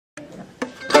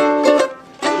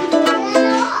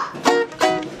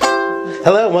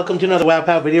Hello and welcome to another Wow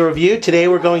Pow video review. Today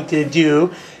we're going to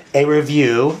do a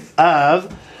review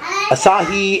of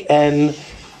Asahi and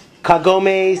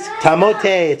Kagome's Tomate.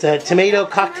 It's a tomato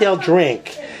cocktail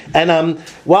drink. And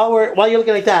while you're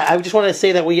looking at that, I just want to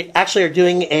say that we actually are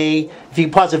doing if you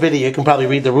pause the video, you can probably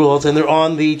read the rules, and they're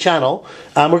on the channel.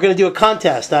 We're going to do a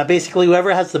contest. Basically,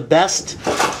 whoever has the best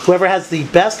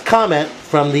comment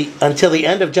until the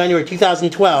end of January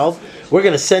 2012, we're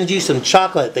going to send you some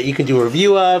chocolate that you can do a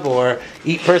review of, or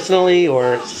eat personally,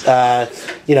 or as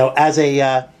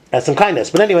some kindness.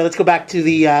 But anyway, let's go back to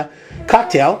the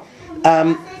cocktail.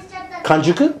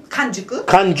 Kanjuku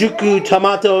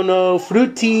Tomato no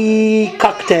Fruity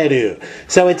Cocktail.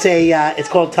 So it's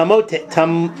called Tomate,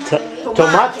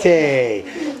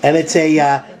 and it's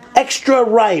a extra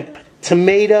ripe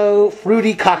tomato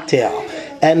fruity cocktail.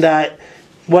 And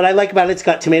what I like about it, it's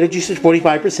got tomato juice is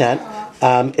 45%.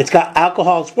 It's got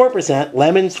alcohol is 4%,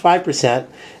 lemons 5%,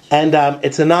 and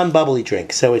it's a non-bubbly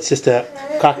drink, so it's just a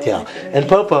cocktail. And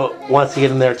Popo wants to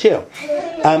get in there too.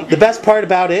 The best part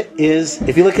about it is,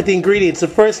 if you look at the ingredients, the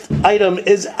first item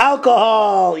is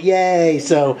alcohol! Yay!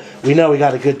 So we know we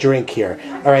got a good drink here.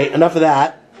 Alright, enough of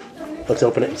that. Let's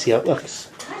open it and see how it looks.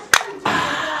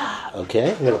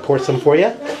 Okay, I'm going to pour some for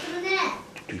you.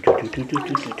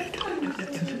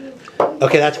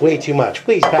 Okay, that's way too much.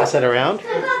 Please pass that around.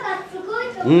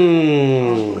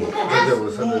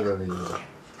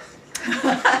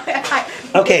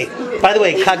 Okay, by the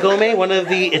way, Kagome,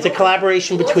 it's a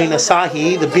collaboration between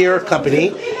Asahi, the beer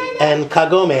company, and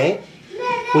Kagome,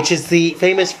 which is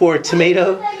famous for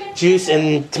tomato juice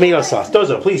and tomato sauce.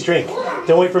 Dozo, please drink.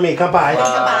 Don't wait for me. Come by.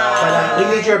 We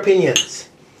need your opinions.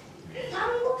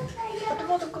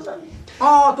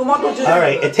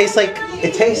 Alright, it tastes like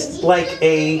it's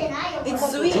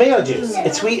sweet. Tomato juice.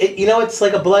 It's sweet. It's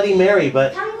like a Bloody Mary,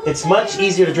 but it's much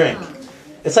easier to drink.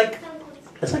 It's like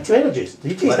tomato juice. Do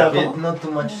you taste alcohol? Not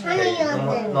too much taste,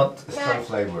 not strong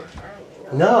flavor.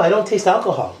 No, I don't taste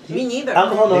alcohol. Me neither.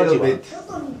 Alcohol, no. Little bit.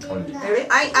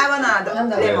 I want to add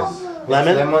lemon.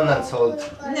 Lemon? Lemon and salt.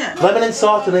 Lemon and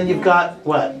salt, and then you've got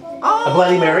what? A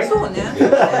Bloody Mary?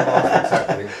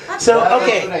 Exactly. So,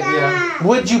 okay.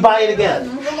 Would you buy it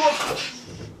again?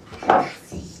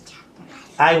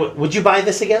 Would you buy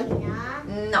this again?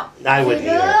 No. I wouldn't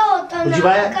either. Would you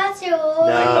buy it?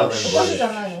 No.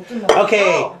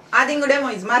 Okay. Adding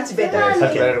lemon is much better.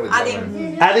 Okay.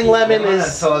 Adding lemon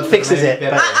fixes it.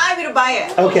 But I will buy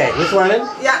it. Okay, with lemon?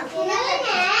 Yeah.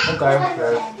 Okay.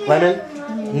 Lemon?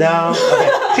 No.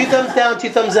 Okay. 2 thumbs down, 2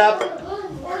 thumbs up.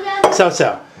 So.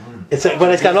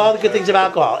 But it's got all the good things of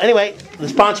alcohol. Anyway, the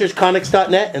sponsor is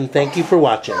Connex.net, and thank you for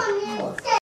watching.